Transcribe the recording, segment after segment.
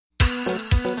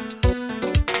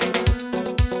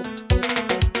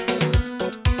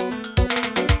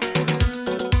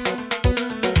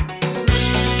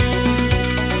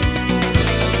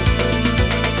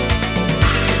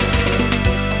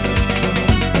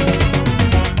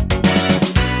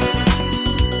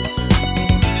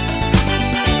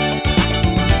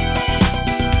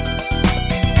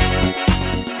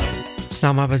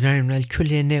proclama بدریم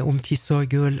الکل نه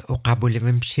امتیساگل و قبول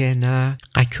ممشینا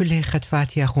قکل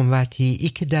خطفاتی اخونواتی ای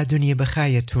که در دنیا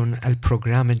بخایتون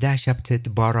الپروگرام ده شبتت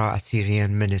بارا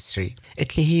اسیریان منستری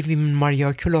اتلیهیوی من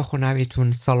ماریا کلا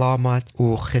خوناویتون سلامت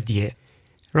و خدیه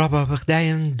رابا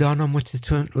بخداين دانا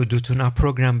متتون و دوتون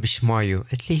پروگرام بشمایو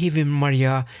اتلیهیوی من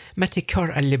ماریا متى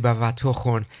کار اللي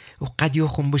بواتوخون و قد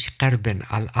يوخون بش قربن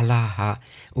الالها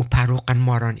و پروقن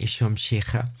ماران ایشم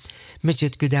شیخه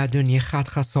مجد قدا دنيا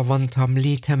خاتخا صوانتا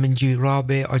مليتا من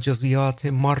جراب عجزيات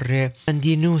مرة من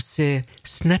دينوس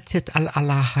سنتت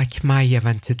الالها كما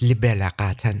يفنتت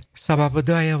لبلاقاتا سبب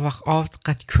دايا وقت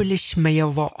قد كلش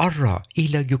ميوا أرى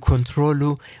إلا جو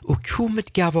كنترولو و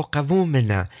كومت جاو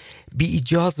قوومنا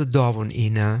بإجاز داون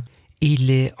إينا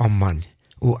إلي أمان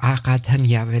و عقدهن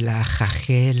يولا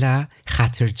خخيلا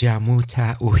خطر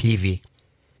جاموتا و هيوي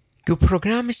جو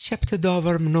پروگرام شبت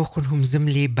داور منوخون هم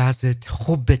زملی بازد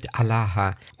خوبت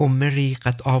علاها و مری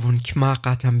قد آون کما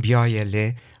قطن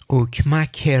بیایله و کما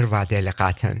کر وادل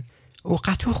قطن و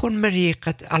قطوخون مری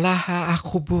قد علاها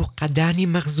اخوبو قدانی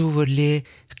مغزور لی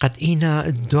قد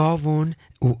اینا داون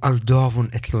و الداون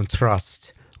اتلون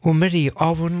تراست و مری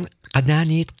آون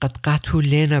قدانیت قد قطو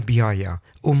لینا بیایا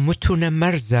و متون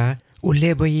مرزه و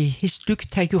لبایی هیچ دوک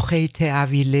تایو خیت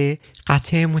عویله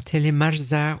قطعه متل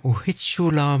مرزه و هیچ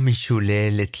شولا من شوله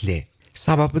لتله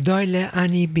سبب دایله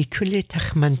انی بکل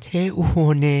تخمنته و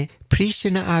هونه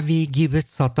پریشن عوی گیبت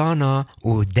ساتانا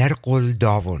و درقل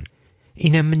داون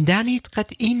اینا من دانید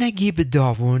قد اینا گیب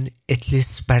داون اتل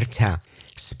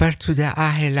سپرتو ده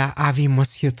اهلا عوی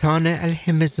مسیطان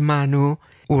الهمزمانو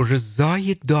و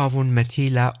رزاید داون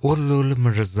متیلا اولول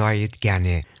من رزاید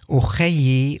گنه و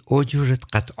خیی اجورت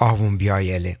قد آون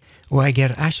بیایله و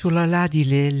اگر اشولا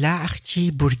لادیله لا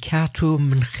اخچی برکاتو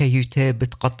من خیوته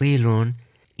بتقطیلون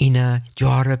اینا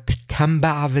جارب تنبع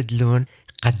عودلون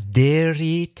قد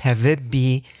دیری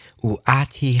توبی و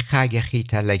آتی خاگخی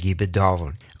تلگی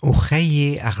بداون و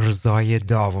خیی اغرزای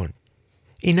داون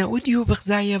اینا اودیو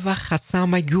بغزای و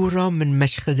خسام جورا من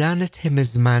مشخدانت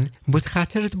همزمن بود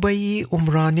خاطرت بایی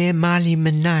عمرانه مالی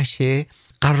من ناشه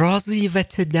قرازی و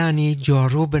تدانی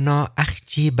جارو بنا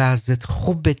اخچی بازت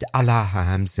خوبت علاها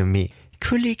همزمی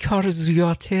کلی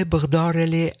کارزیاته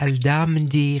بغدارلی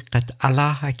الدامندی قد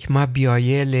علاها کما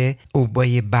بیایلی و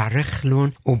بای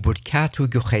برخلون و برکات و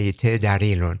گخیته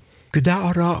داریلون قدا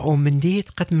آرا او مندیت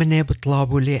قد منه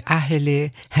بطلابو لی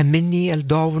اهلی همینی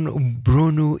الداون و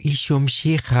برونو ایشم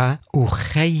شیخه و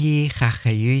خیی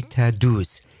خییتا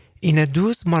دوز این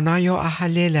دوز منایا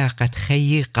اهلی لقد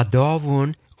خیی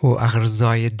قداون و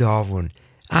اغرزای داون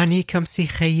انی کمسی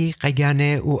خیی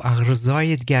قگانه و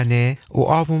اغرزایت گانه و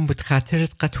آون بود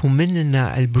خاطرت قد همیننا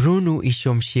البرونو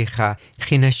ایشم شیخه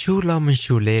خینشولا من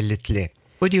شوله لتله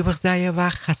و دیو بغزای و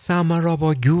خسام را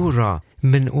با گورا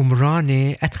من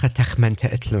عمرانه اتخ تخمنت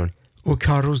اتلون و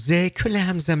کاروزه کل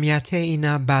همزمیته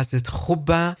اینا بازت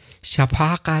خوبه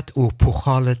شپاقت و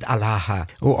پوخالت علاها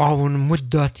و آون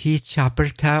مداتی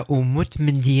چابرتا و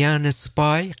متمندیان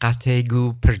سپای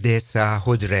قطعگو پردیسا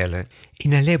هدرل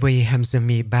اینا لبایی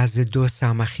همزمی باز دو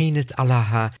سامخینت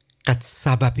علاها قد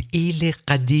سبب ایل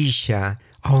قدیشه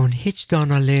آون هیچ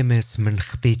دانا لیمس من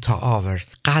خطیطا آور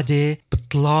قده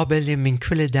بطلابل من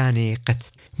کل دانی قد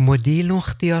مدیل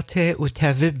اختیاته و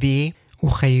توبی و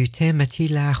خیوته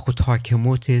متیلا خود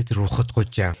حاکموتت رو خود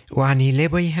قجم و انی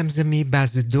لبایی همزمی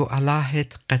باز دو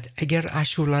علاهت قد اگر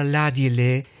اشولا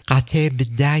لادیله قطع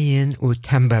بداین و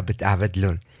تنبه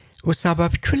بدعودلون و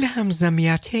سبب کل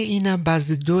همزمیته اینا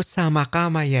باز دو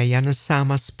سامقامه یعنی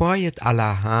سامسپایت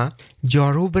علاها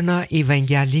جاروبنا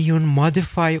ایونگالیون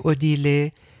مادفای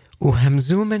ادیله و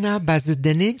همزومنا باز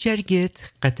دنه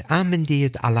جرگت قد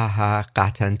آمندیت علاها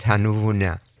قطن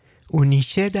تنوونه و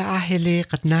نیشه ده اهلی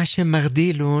قد ناش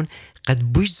مغدیلون قد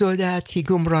بوش زوده تی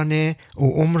گمرانه و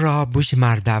عمره بوش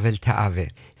مرداول تعوه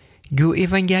گو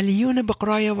ایوانگالیون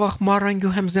بقرای وقت مارنگو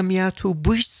همزمیاتو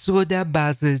بوش زوده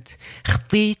بازد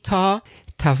خطیطا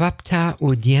توابتا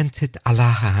و دینتت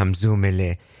علاها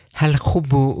همزومله هل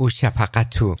خوبو و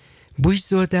شفقتو بوش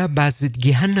زوده بازد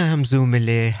گهن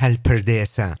همزومله هل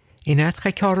پردیسا اینات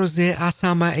خکاروزه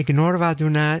اساما اگنور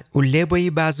ودونه و لبایی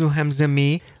بازو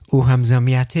همزمی و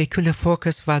همزمیته کل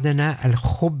فوکس ودنه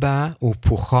الخوبه و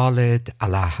پوخالت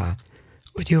علاها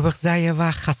و دیو بغزای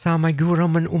و خسام گورا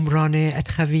من عمرانه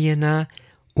اتخوینا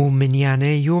و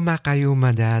منیانه یوم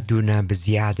قیوم ده دونه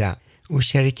بزیاده و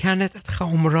شرکانت اتخ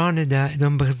عمرانه ده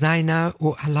ادام بغزاینا و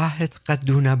علاهت قد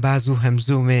دونه بازو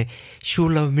همزومه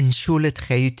شولا من شولت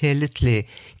خیوته لتله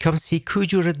کمسی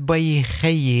کجورت بایی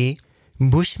خیی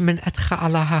بوش من اتخ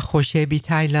علاها خوشه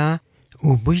بیتایلا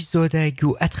و بوش زوده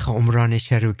گو ادخ عمران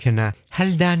شروکنه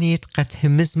هل دانید قد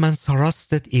همز من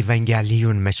سراستت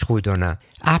ایونگالیون مشخودونه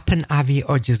اپن اوی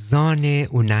آجزانه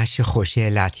و ناش خوشه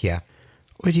لاتیه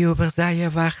و دیو بغزای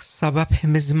وقت سبب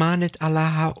همزمانت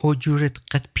الله اوجورت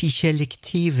قد پیشه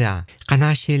لکتیوه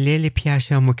قناش لیل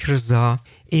پیاشه مکرزا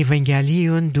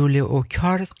ایونگالیون دوله او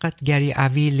کارت قد گری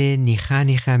اویل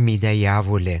نیخه میده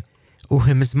یاوله و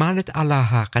همزمانت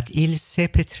الله قد ایل سه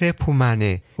پتره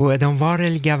پومانه و ادانوار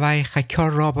الگوای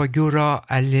خکار رابا گورا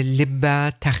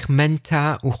اللبه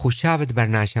تخمنتا و خوشاوت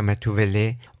برناشمتو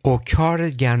وله او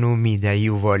کارت گانو میده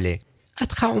یووله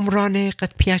ادخا عمرانه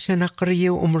قد پیاش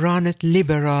نقریه و عمرانت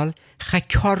لیبرال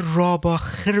خکار رابا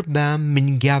خربه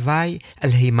من گوای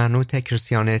الهیمانوت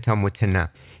کریسیانیتا متنه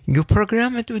گو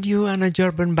پروگرامت اودیو انا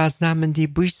جربن بازدامندی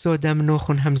بوش زودم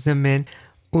نوخون همزمن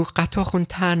و قطاخون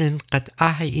تانن قد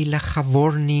آهی ایلا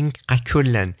خوارنینگ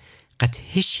قکلن قد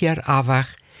هشیر آوخ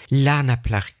لانا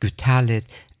پلخ گوتالت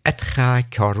ادخا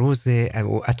کاروزه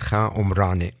او ادخا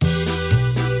عمرانه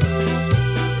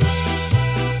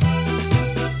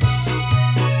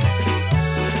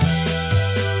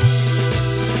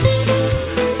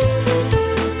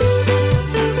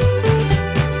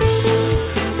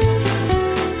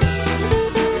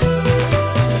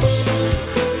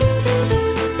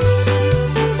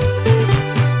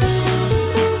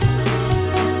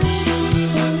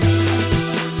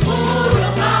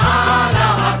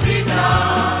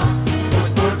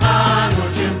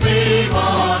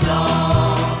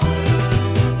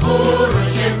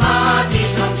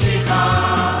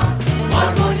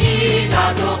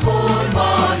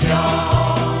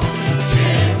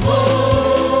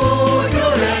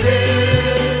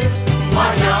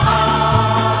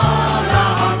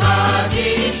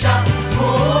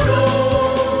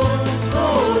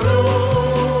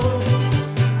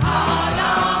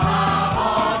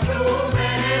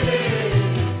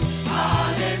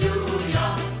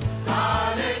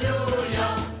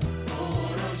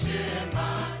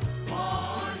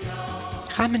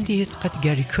خامندید قد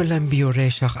گری کلن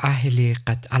بیورشاخ اهلی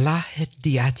قد الله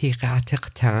دیاتیق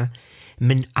عتقتا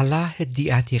من الله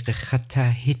دیاتیق خطا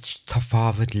هیچ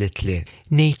تفاوت لتله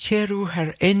نیچر و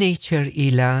هر نیچر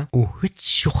ایلا و هیچ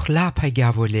شخلا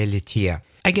پگاوله لتیه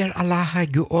اگر الله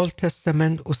گو اول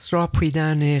تستمنت اسرا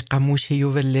پیدان قموش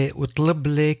یوله و طلب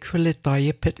له کل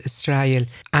طایبت اسرائیل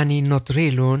انی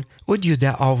نطریلون و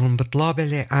دیوده آون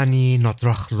بطلابله انی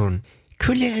نطرخلون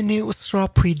كل أني أسرى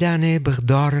بيداني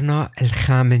بغدارنا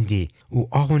الخامندي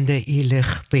وآغنده إلي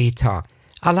خطيتا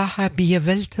الله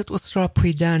بيولتت أسرى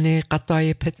بيداني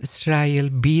قطايبت إسرائيل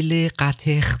بيلي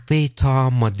قاتي خطيتا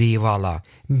مديوالا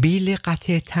بيلي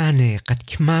قاتي تاني قد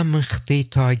كما من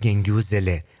خطيتا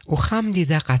جنجوزله وخامدي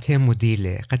دا قاتي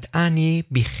مديله قد آني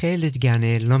بخيلت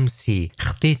جاني لمسي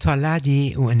خطيتا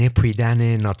لادي وأني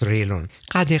بيداني نطريلون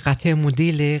قد قاتي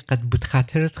مديله قد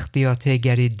بتخاطرت خطياتي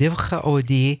جاري دفخ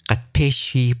أودي قد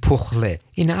پیشی پخله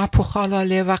این پخالا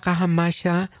لوقا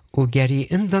هماشا و گری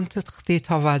اندانت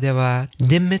خطیتا واده و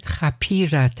دمت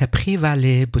خپیره تبخی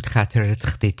ولی بود خاطرت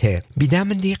خطیته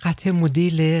بیدامن دی قطع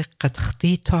مدیل قد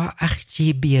خطیتا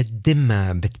اخجی بید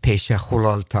دمه بد پیش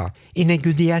خلالتا این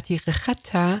گودیاتی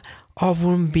خطا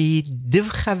آورم بی دو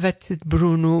خواتت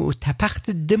برونو و تپخت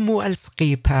دمو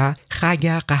السقیپا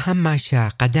خاگا قهماشا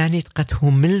قدانیت قد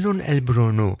هملون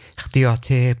البرونو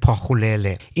اختیات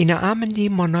پاخولیله این آمندی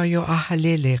منایو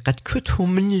احلیله قد کت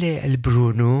همله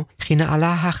البرونو خین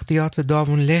علاها اختیات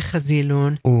داون لی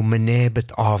خزیلون و منه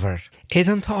بد آور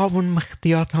ایدن تا آون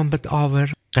مختیات هم بد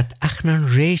آور قد اخنان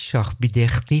ریشاخ بیده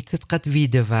اختیتت قد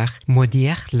ویده وخ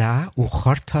مدیخلا و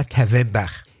خارتا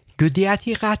توبخ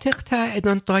گودیاتی قاتقتا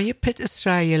ادان طایبت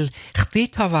اسرائیل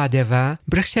خطیتا واده و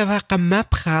برخشه و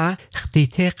قمبخا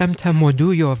خطیته قمتا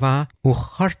مدویو و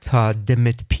خارتا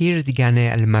دمت پیر دیگانه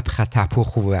المبخا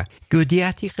تپوخوه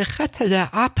گودیاتی خطا دا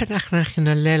آپن اخنخن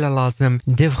اللیل لازم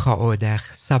دوخا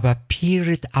اودخ سبب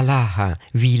پیرت علاها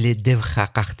ویل دوخا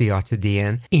قختیات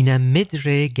دین اینا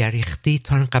مدره گری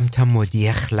خطیتان قمتا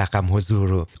مدیخ لقم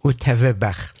حضورو و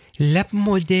توبخ لب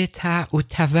مودتا و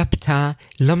توبتا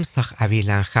لمسخ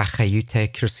اویلان خاخیوتا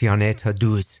کرسیانیتا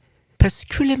دوز پس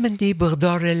کل مندی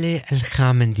بغدار لی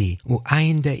الخامندی و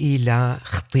آینده ایلا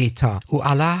خطیتا و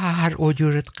علاها هر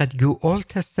اوجورت قد گو اول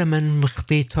تستمن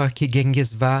مخطیتا که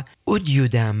گنگز و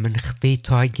ادیودا من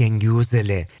خطیتا گنگوز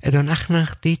لی ادان اخنا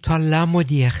خطیتا لا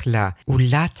مدیخلا و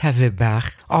لا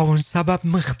توبخ آون سبب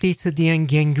مخطیتا دیان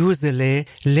گنگوز لی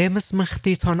لیمس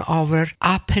مخطیتان آور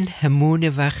اپن همون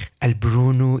وخ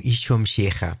البرونو ایشم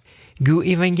شیخه گو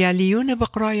ایونگالیون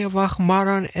بقرای وقت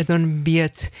ماران ادان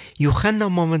بیت یوخنا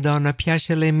مامدانا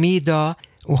پیاشل میدا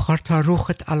و خارتا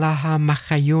روخت علاها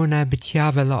مخیونا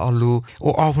بتیاول آلو و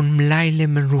آون ملیل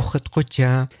من روخت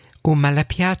قجا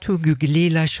وملبياتو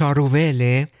جوجليلا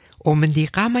شاروفيلي ومن دي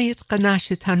قاميت قناش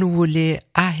تنولي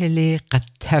أهلي قد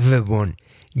تفبون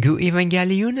جو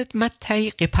إيفانجاليونت متى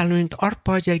قبلونت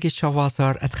أربا جرگ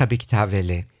شوازار أتخبك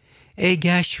تاويلي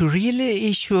ايجا شوريل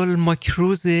إيشو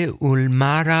المكروز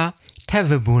والمارا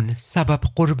تفبون سبب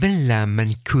قربن لا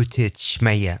من كوتت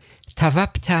شمية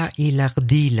توبتا إلى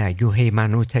غديلة جو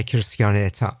هيمانوتا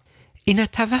كريسيانيتا إنا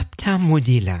توبتا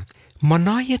مديلة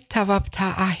مناية توبتا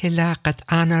أهلا قد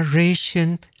أنا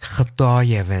ريشن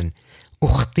خطايفن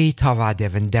وخطي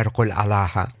توادفن درقل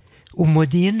علاها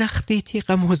ومدين خطيتي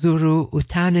قم هزورو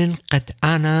وتانن قد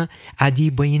أنا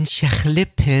عديبين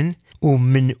شخلبهن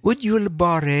ومن أديو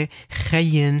الباري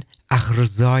خين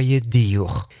أغرزاي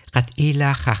ديوخ قد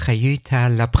إلا خخيوتا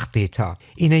لبخطيتا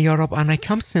إنا يا رب أنا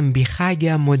كمسن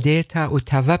بخاجة مديتا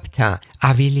وتوبتا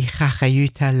أويلي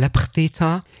خخيوتا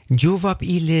لبخطيتا جواب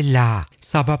إلي لا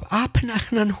سبب آبن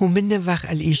أخنان هو من وقت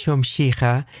الإيشوم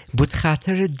شيخة بود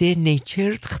خاطر دي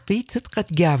نيچرد خطيتت قد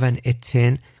جاون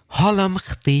اتن حالم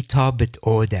خطيتا بد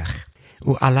أودخ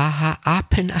وعلاها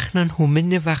آبن أخنان هو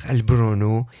من وقت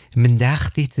البرونو من دا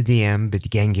خطيت ديم بد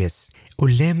جنجز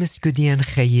ولمس قديان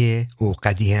خيه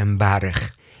وقديان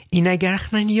بارخ إن اگر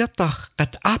اخنان يطخ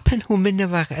قد آبن هو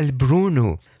من وقت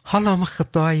البرونو حالم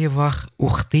خطاي وقت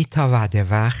وخطيتا وعده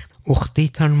وقت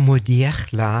وخطيتان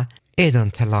مديخلا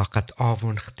ایدان تلاقت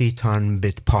آون خطیتان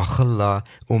بد پاخلا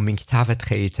و من کتابت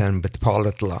خیتان بد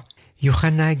پالتلا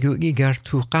یوخنا گوگی گر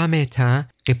تو قامتا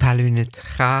قپلونت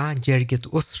خا جرگت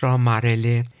اسرا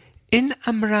مارله این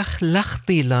امرخ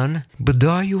لخطیلان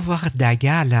بدایو وقت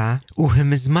دگالا و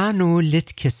همزمانو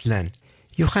لت کسلن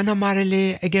یوخنا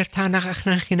مارله اگر تانق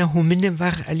اخنان خینه همین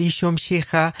وقت علیشم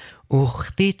شیخه و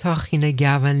خطیتا خینه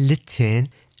گاون لتن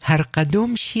هر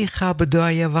قدوم شیخه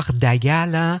بدای وقت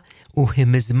دگالا و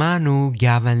همزمانو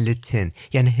گاون لتن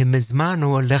یعنی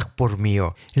همزمانو لغ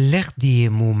برمیو لغ دی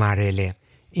مو مارله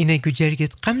اینه گو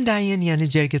جرگت قم داین یعنی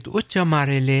جرگت اوچا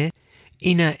مارله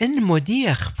اینه این مدی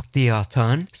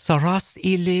اخفتیاتان سراست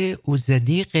ایله و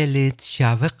زدیق لت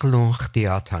شاوقلون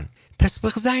اختیاتان پس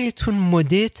بغزایتون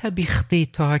مدیتا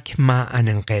بخطیتاک ما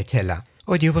انقیتلا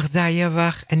اودیو بغزایه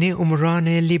وقت انه امران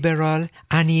لیبرال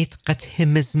انیت قد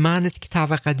همزمانت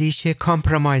کتاب قدیش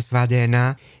کامپرمایز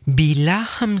ودهنا بیلا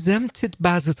همزمتت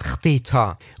بازت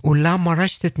خطیتا ولا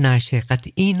مرشتت ناشه قد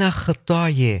اینا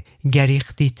خطایه گری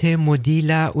خطیته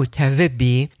مدیلا و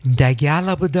توبی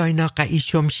دگالا بداینا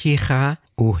قایشم شیخه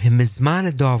و همزمان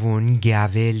داون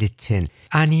گاوه لتن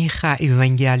انی خا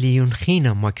ایوانگالیون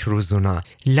خینا مکروزونا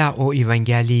لا او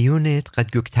ایوانگالیونت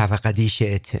قد گو کتاب قدیش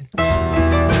اتن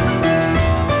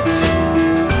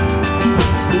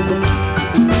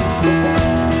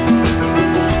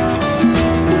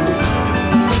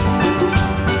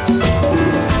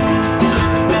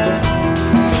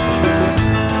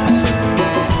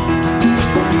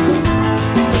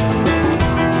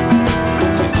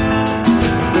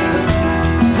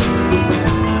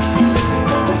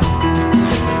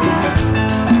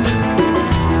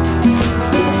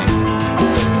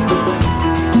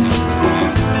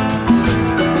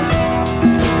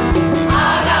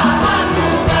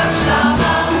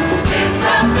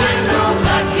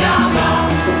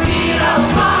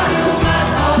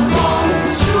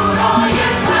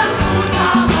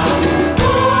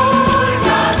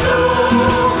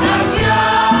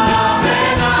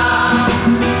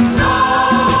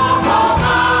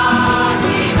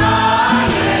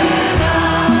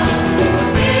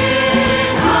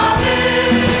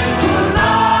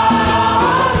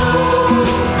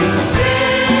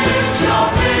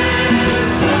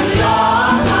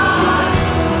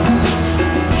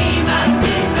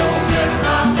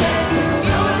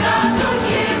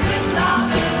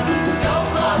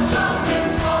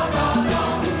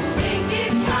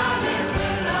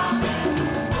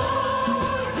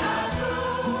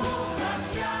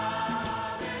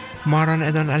ماران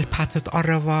ادان الپاتت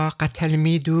آروا قد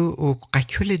تلمیدو و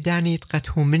قکل دانید قد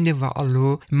همین و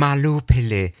آلو معلو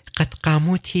پله قد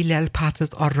قامو تیل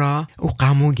الپاتت آرا و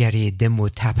قامو گری دمو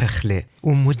تپخله و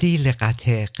مدیل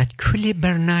قطه قد کلی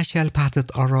برناش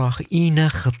الپاتت آرا این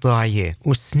خطایه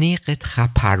و سنیقت خا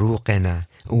پروقنا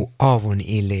و آون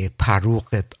ایله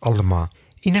پروقت علما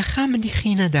اینا خامدی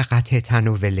خینه دا قطه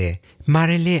تنووله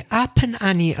مرله اپن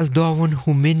انی الداون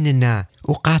همیننا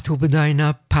و قطو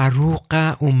بداینا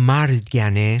پروقه و مرد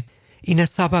گنه اینا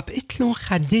سبب اتلون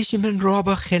خدش من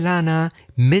رابا خلانا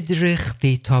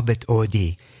مدرختی تابت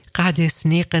اودی قد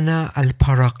سنیقنا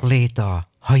الپراقلیتا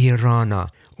هایرانا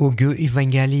و گو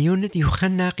ایوانگالیون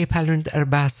دیوخن ناقی پلوند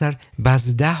ارباسر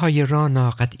بازده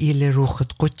هایرانا قد ایل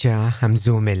روخت قدجه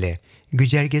همزومله گو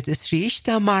جرگت اسریش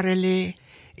دا مرله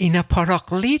اینا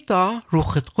پاراقلیتا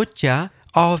روخت قدجه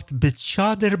آف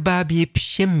بتشادر بابي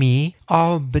بشمي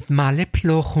آف بتمالي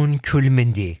بلوخون كل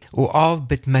مندي و آف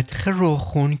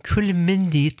بتمدخروخون كل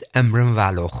منديت أمرن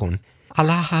والوخون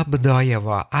الله بداية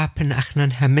و آپن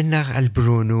اخنن همنغ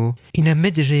البرونو اینا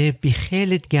مدره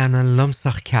بخیلت گانن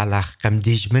لمسخ کلخ قم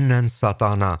دیجمنن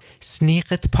ساتانا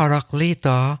سنیقت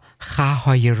پاراقلیتا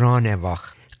خواهای رانه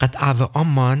وخ قد او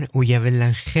امان و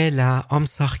یولن خیلا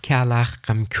امسخ کلخ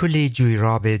قم کل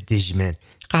جویراب دیجمن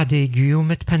قد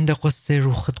گیومت پندقست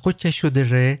روخت قچه شده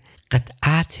ره قد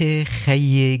آت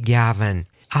خی گاون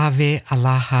او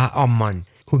الله امان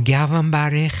و گاون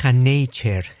باره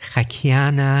خنیچر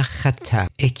خکیانا خطا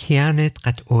اکیانت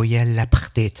قد اویا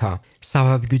لبختیتا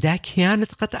سبب گوده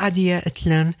کیانت قد عدیه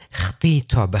اتلن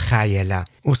خطیتا بخایلا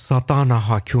و سطانا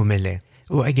حاکومله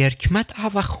و اگر کمت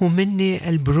عوخو منی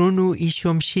البرونو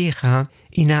ایشوم شیخا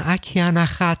اینا اکیانا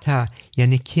خطا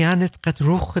یعنی کیانت قد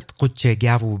روخت قدجه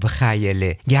گاو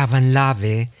بخایله گاون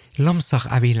لاوه لمسخ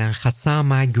اویلن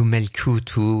خساما گو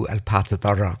ملکوتو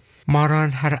الپاتدارا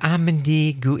ماران هر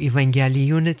آمندی گو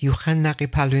ایوانگالیونت یوخن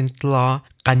قیپالونتلا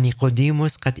قد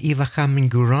نیقودیموس قد ایوخا من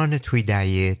گورانت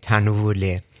ویدایه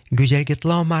تنووله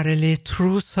گوجرگتلا مارله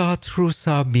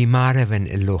تروسا بیماره ون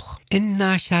الوخ این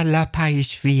ناشا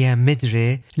لپایشویه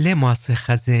مدره لماس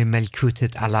خزه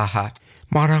ملکوتت علاها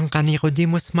ماران قد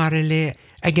نیقودیموس مارله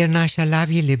اگر ناشا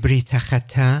لاوی لبریت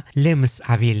خطا لمس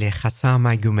اویل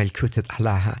خساما گو ملکوتت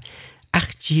علاها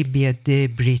اخجی بیاد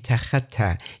بریت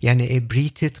خطا یعنی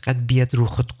بریتت قد بیاد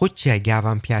روخت قدجه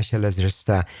گاوان پیاش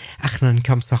لزرسته اخنان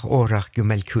کمسخ اورخ گو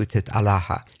ملکوتت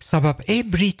علاها سبب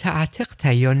بریت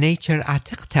عتقتا یا نیچر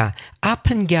عتقتا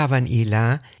اپن گاوان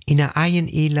ایلا اینا این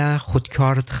ایلا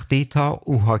خودکارت خطیتا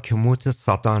و حاکموت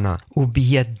ساتانا و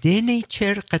بیاد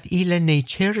نیچر قد ایلا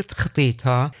نیچرت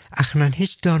خطیتا اخنان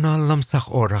هیچ دانا لمسخ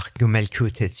اورخ گو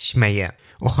ملکوتت شمیه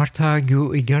و خرطا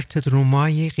گو ایگرتت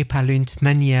رومای قیپالونت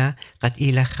منیا قد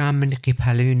ایلا خامن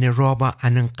قیپالون رابا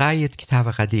انقایت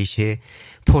کتاب قدیشه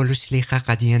پولوس لیخا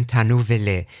قدیان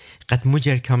تنووله قد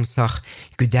مجر کمسخ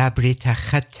گو دابریتا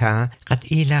خطا قد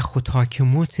ایلا خود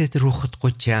حاکموتت رو خود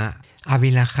قدجا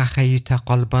اویلا خخیوتا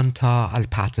قلبانتا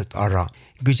الپاتت آرا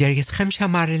گوجرگت خمشا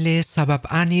مارله سبب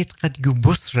آنیت قد گو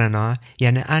بسرنا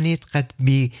یعنی آنیت قد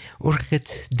بی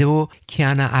ارخت دو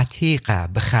کیانا عتیقه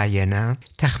بخاینا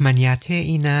تخمنیات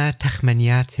اینا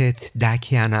تخمنیاتت دا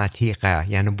کیانا عتیقه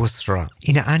یعنی بسرا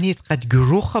اینا آنیت قد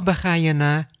گروخه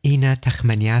بخاینا اینا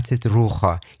تخمنیاتت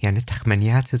روخه یعنی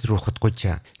تخمنیاتت روخت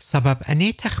قجه سبب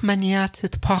انی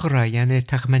تخمنیاتت پاغرا یعنی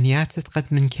تخمنیاتت قد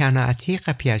من کیانا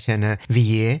عتیقه پیاشنه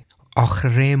ویه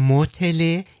آخره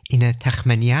موتله اینا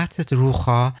تخمنیاتت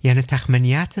روخا یعنی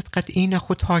تخمنیاتت قد اینا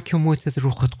خود حاکموتت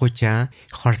روخت قجا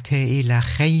خارته ایلا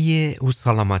خیه و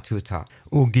سلامتوتا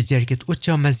و گجرگت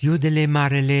اچا مزیود لی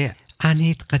مارله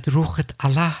انیت قد روخت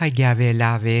الله گاوه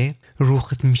لاوه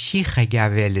روخت مشیخه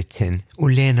گاوه لتن و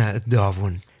لینا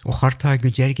داون و خارتا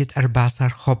گجرگت ارباسر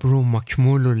خبرو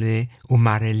مکمولو لی و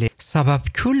مارله سبب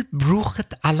کل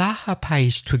بروخت الله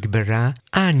پایش تگبره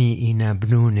انی اینا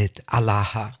بنونت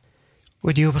الله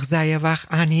و دیو بغزای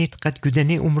وقت آنیت قد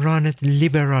گدنی عمرانت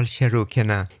لیبرال شروع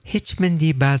کنه هیچ من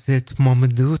دی بازت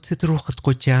مامدوتت روخت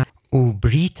قجا و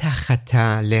بریت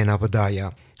خطا لینا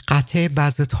بدایا قطع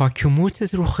بازت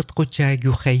حاکموتت روخت قجا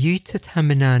گو خیویتت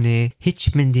همنانه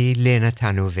هیچ من دی لینا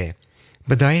تنوه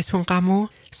بدایتون قمو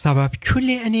سبب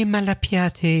کل انی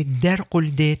ملپیات در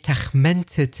قلده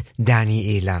تخمنتت دانی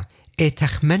ایلا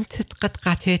تخمنتت قد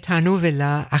قطع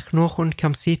تنوولا اخنوخون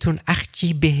کمسیتون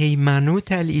اخجی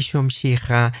بهیمانوت الیشم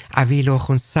شیخه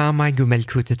اویلوخون ساما گو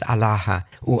ملکوتت علاها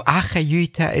و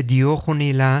اخیویتا ادیوخون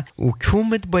ایلا و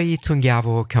کومت باییتون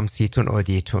گاوو کمسیتون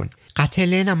اودیتون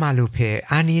قتلنا معلوپه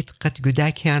انیت قد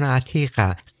گودکیانا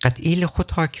عتیقه قد ایل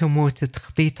خود حاکموتت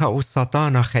خطیتا و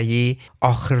سطانا خیی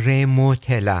آخره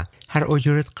موتلا هر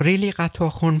اجورت قریلی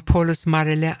قطوخون پولس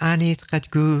مرله انیت قد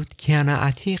گود کیانا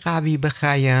عتیقه وی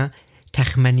بخیه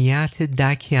تخمنیات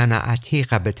دا کیانا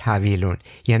عتیقه بتحویلون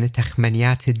یعنی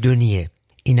تخمنیات دنیه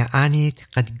اینا انیت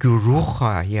قد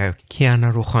گروخا یا کیانا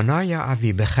روخانا یا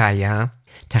اوی بخیه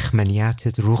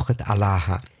تخمنیات روخت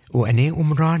علاها و اني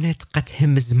عمرانت قد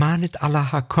هم زمانت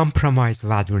الله كومبرومايز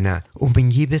وادونا و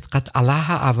بنجيبت قد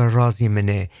الله او راضي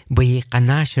منه بي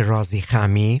قناش راضي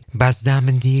خامي بس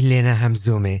دامن دي لنا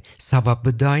همزومه سبب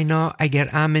بداينا اگر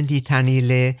آمن دي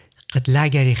تانيله قد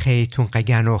لاغري خيتون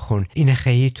قگانوخون این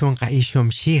خيتون قايشم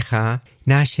شيخه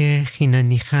ناشه خينا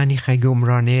نيخاني خي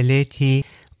عمرانه ليتي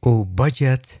و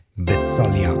بجت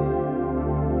بتساليا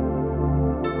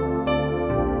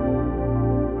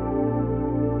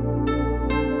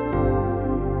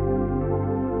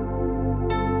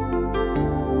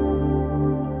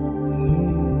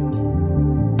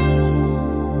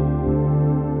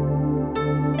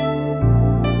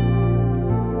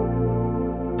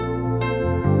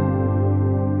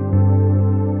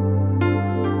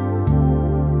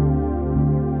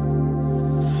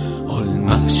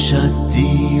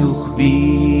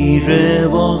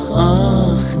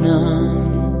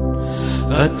אחנן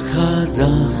قد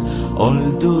خزخ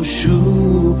ألدو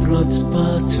شوبرت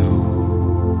باتو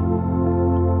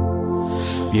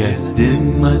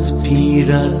يهدمت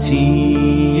بيرتي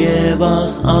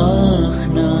يبخ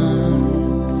أخنان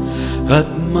قد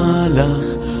ملخ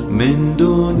من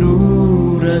دو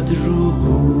نور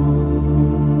دروخو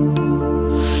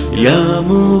يا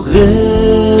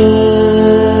مغيبان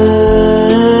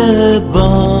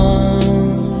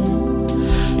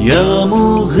يا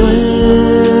مغيبان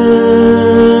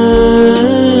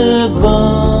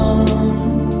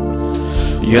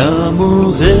يا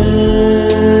مغيبان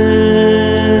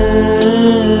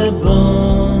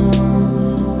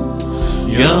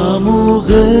يا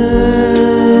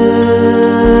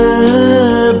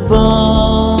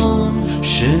مغيبان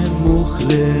شموخ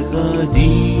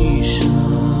لغديشا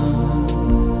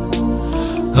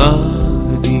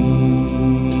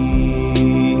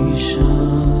قديشا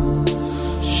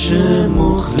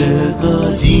شموخ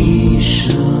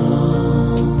لغديشا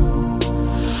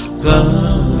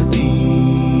قديشا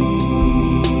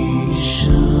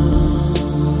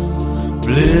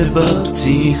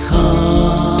بلببتيخا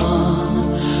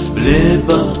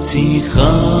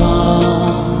بلببتيخا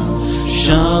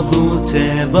شبو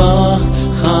تبخ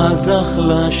خزخ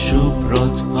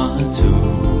لشبرت باتو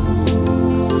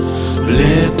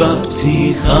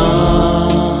بلببتيخا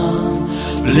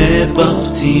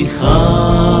بلببتيخا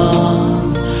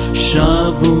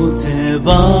شبو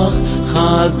تبخ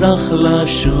خزخ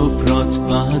لشبرت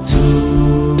باتو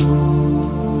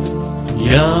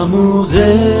يا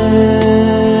مغيبان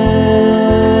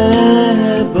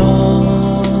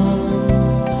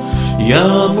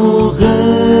يا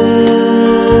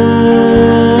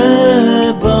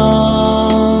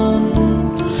مغيبان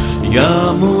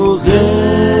يا مغيبان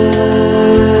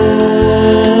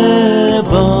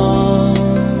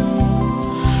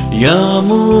يا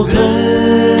مغيبان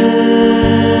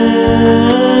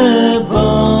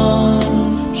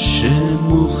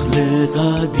شموخ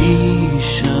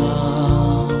لغديشا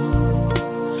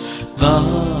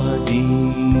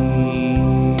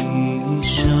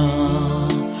قديشا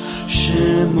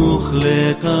شموخ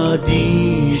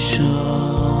لغديشا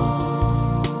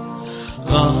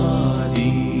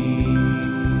قديشا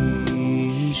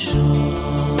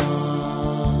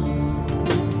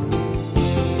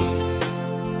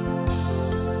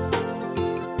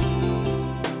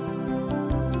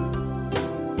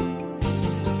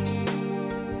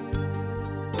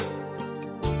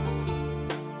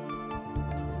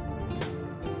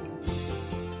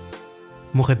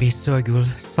موقع بیساگل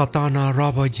ساتانا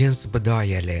را با جنس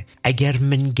بدایله اگر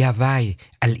من گوی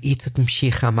الایتت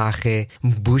مشیخ مخه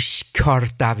بوش کار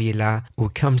دویله و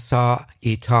کمسا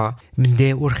ایتا من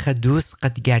ده ارخدوس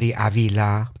قد گری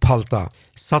اویله پالتا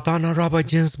ساتانا را با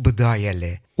جنس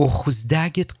بدایله و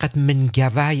خوزداگت قد من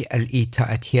گوی الایتا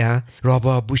اتیا را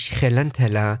با بوش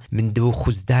خلنتلا من دو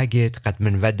خوزداگت قد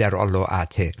من ودر الله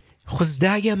آته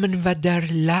خزدايا من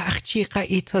ودر لا اخچيقا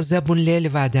ايتا زبون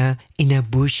ليل ودا اينا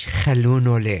بوش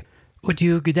خلونو لي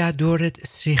وديو قدا دورت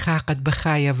اسريخا قد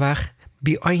بخايا وخ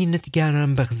بي اينت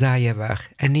جانم بغزايا وخ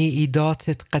اني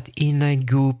ايداتت قد اينا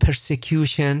جو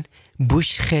persecution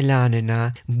بوش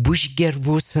خلاننا بوش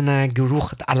گروسنا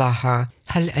گروخت علاها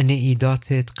هل اني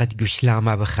ايداتت قد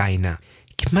گوشلاما بخاينا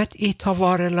كمت ايتا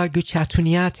وارلا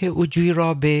گوچاتونيات وجوي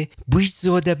رابي بوش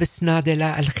زوده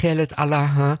بسنادلا الخيلت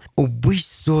علاها و بوش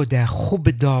زوده خوب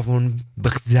داون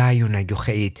بغزايونا گو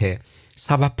خيته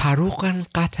سبا پروقن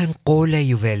قطن قوله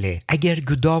يوله اگر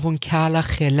گداون کالا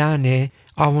خلانه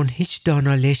آون هیچ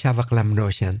دانا لیش اوقلم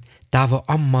نوشن داو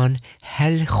امان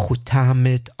هل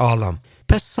ختامت عالم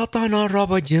پس ساتانا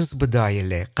رابا جنس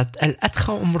بدایله قد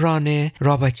الاتخا عمرانه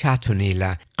رابا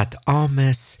چاتونیله قد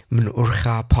آمس من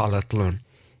ارخا پالتلون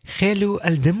خيلو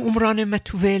الدم عمرانه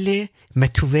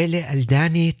متوويله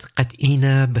الدانيت قد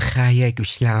اينا بخايا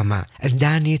گوشلاما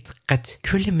الدانيت قد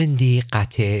كل من دي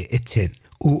قاته اتن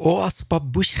او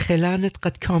اسباب بوش خلانت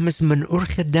قد كامز من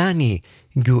ارخ داني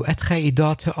جو اتخا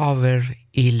ايدات آور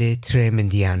إلي تري من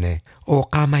ديانه او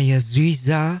قاما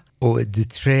يزويزا او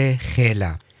ادتري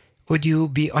خيلا وديو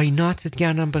بي آينات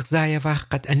تجانم بغزايا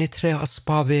وقت انتري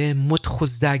اسباب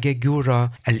متخزداغ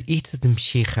جورا الإيت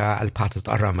دمشيخة الباتت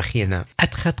أرامخينا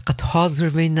أدخت قد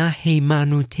حاضر وينا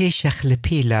هيمانو تيشخ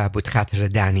لبيلا بود خاطر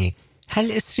داني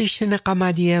هل اسريشن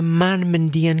قمادية من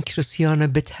ديان كريستيانا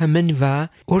بتهمن و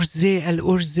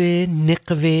الأرزي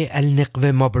نقوة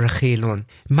النقوة مبرخيلون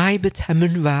ماي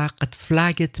بتهمن و قد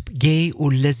فلاجت جي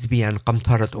ولزبيان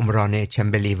قمطرت أمراني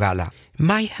چنبلي والا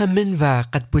ماي همن و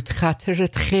قد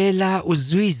بتخاطرت خيلا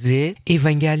وزويزي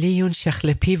إيوانجاليون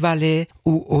شخل بيوالي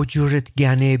و أجورت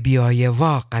جاني بياي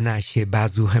واقناش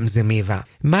بازو همزمي و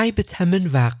ماي بتهمن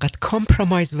و قد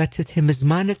كومبرومايز و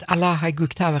تتهمزمانت الله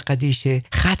گوكتا و قديشه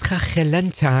خدخ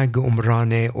خلنتا گو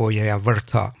أمراني او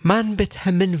يورتا من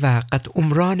بتهمن و قد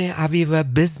أمراني عوي و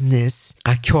بزنس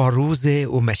قد كاروزي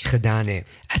و مشخداني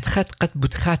اتخد قد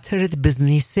بتخاطرت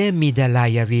بزنيسي ميدلا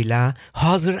يويلا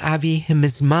حاضر عوي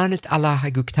همزمانت الله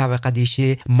گوكتا و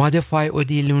قديشه مودفاي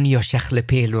اوديلون یا شخل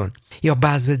بيلون یا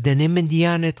بعض دنه من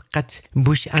ديانت قد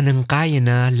بوش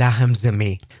اننقاينا لا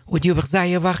همزمي وديو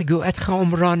بغزايا وقو اتخا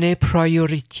عمرانه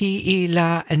برايوريتي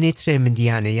إلى نتر من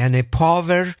ديانه يعني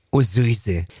باور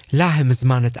وزويزه لا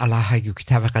همزمانت الله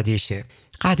گوكتا و قديشه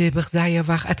قاده بغزايا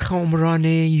وقت اتخا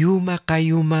عمرانه يوم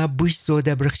قيوم بوش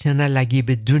زوده برخشنا لگي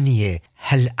بالدنيا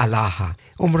هل الله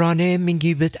عمرانه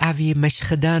منجيبت اوي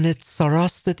مشخدانت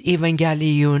سراستت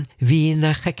ايوانجاليون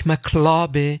وينا خكمة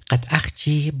كلابه قد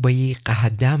اخشي بي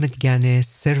قهدامت جانه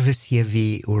سيرفيس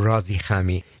يوي ورازي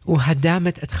خامي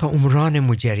وهدامت اتخا عمرانه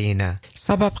مجرينه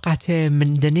سبب قاته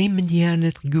من دني من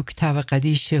ديانت گوكتا و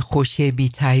قديش خوشه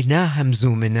بيتاينا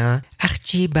همزومنا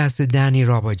اخشي بازداني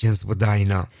رابا جنس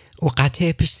بداينا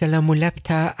وقاته پیش سلام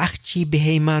لبتا اخچی به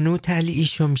هیمانو تالی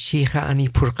ایشم شیخه انی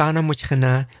پرقانا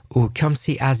مچخنه و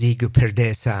کمسی ازیگو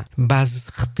پردیسه باز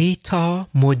خطیتا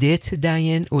مودت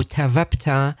داین و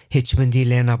توبتا هیچ مندی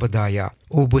لینا بدایا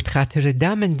و بود خاطر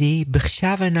دامندی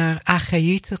بخشاونا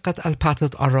اخییت قد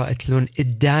الپاتت آرائتلون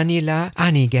ادانی لا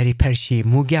انی گری پرشی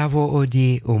موگاو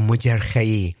اودی و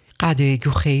مجرخیی قاده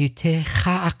گو خییت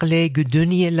خا عقله گو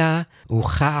دنیا لا و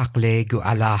خا عقله گو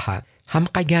علاها هم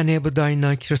قجانه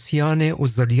بداینا کریستیانه و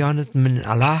زدیانت من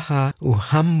الله و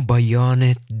هم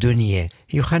بیانت دنیا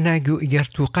یخنگو اگر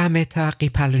تو قامتا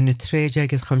قیپلن تریجه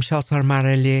گت 15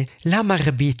 مرحله لا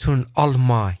مغبیتون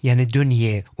علما یعنی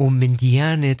دنیا و من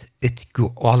دیانت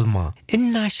اتگو علما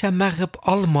این ناشه مغب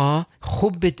علما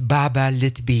خوبت بابا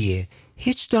لتبیه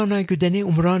هیچ دانا گودنی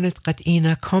عمرانت قد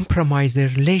اینا کامپرومایزر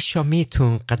لیشا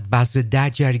میتون قد بعض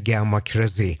داجرگه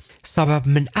مکرزی سبب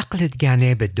من عقلت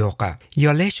گانه بدوقه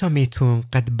یا لیشا میتون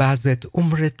قد بعضت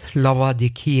عمرت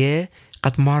لوادکیه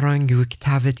قد مارانگو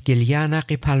کتابت گلیانا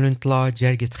قیپلنت لا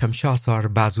جرگت 15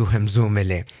 بازو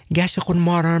همزومله گاش خون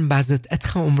ماران بعضت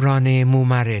اتخ عمرانه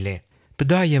مومرله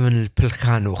بداية من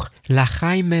البلخانوخ لا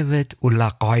خايمة ود ولا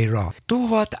قايرة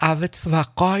دوات عوت و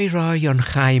قايرة ين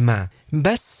خايمة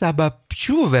بس سبب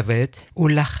شو ود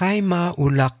ولا خايمة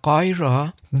ولا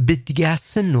قايرة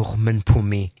بدقاسنوخ من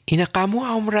بومي إنا قامو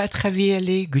عمرات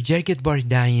خويلي جرجت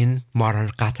بارداين مارن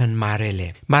قاتن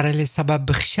مارلي سبب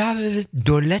بخشاوت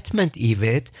دولتمنت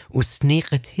إيوت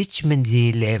وسنيقت هيج من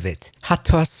دي ليوت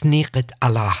حتى سنيقت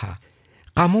الله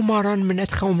قامو ماران من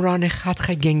اتخا عمران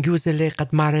خدخ گنگوز لی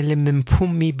قد مارل من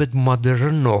پومی بد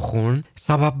مادرن نوخون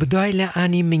سبب بدایل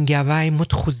آنی من گوای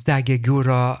متخوزدگ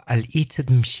گورا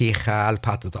الایتد مشیخه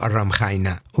الپاتد ارم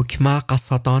خاینه و کما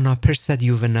قصدانا پرسد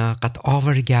یوونا قد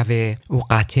آور گوه و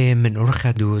قاته من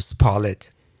ارخدوز پالد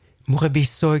موقع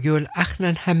بیستوگل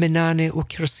اخنن همنانه و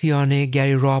کرسیانه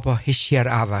گری رابا هشیر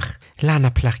اوخ لانا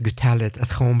پلخ گتالت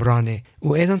اتخا عمرانه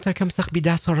و ایدان تا کم سخ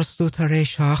بیده سارستو تا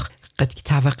ریشاخ قد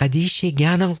كتاب قديشي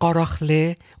جانن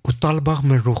قرخله وطلبغ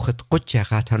من روخت قجة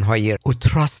غاتن هاير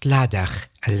وتراس لادخ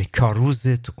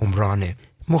الكاروزت عمرانه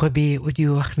مغبي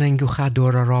وديو اخننگو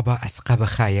خادورا رابا اسقب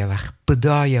خايا وخ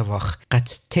بدايا وخ قد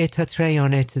تيتا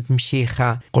تريانت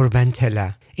مشيخة قربان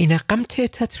تلا إنا قمت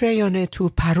تتريانتو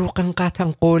پروقن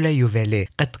قاتن قوله يوولي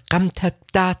قد قمت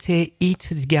بدات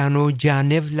ايت دگانو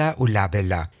جانولا و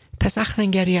لابلا پس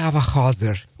اخنگری اوه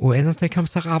حاضر و اینتا کم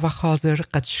ساق اوه حاضر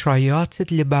قد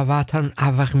شرایاتت لباواتن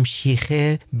اوه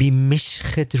مشیخه بی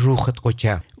مشخت روخت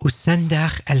قجه و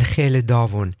سندخ الخیل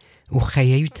داون و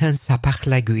خیوتن سپخ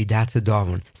لگویدات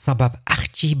داون سبب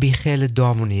اخچی بی خیل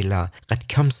داونی لا قد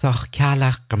کم ساق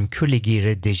کالخ قم کل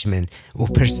گیر دجمن و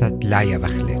پرسد لایه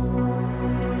وخله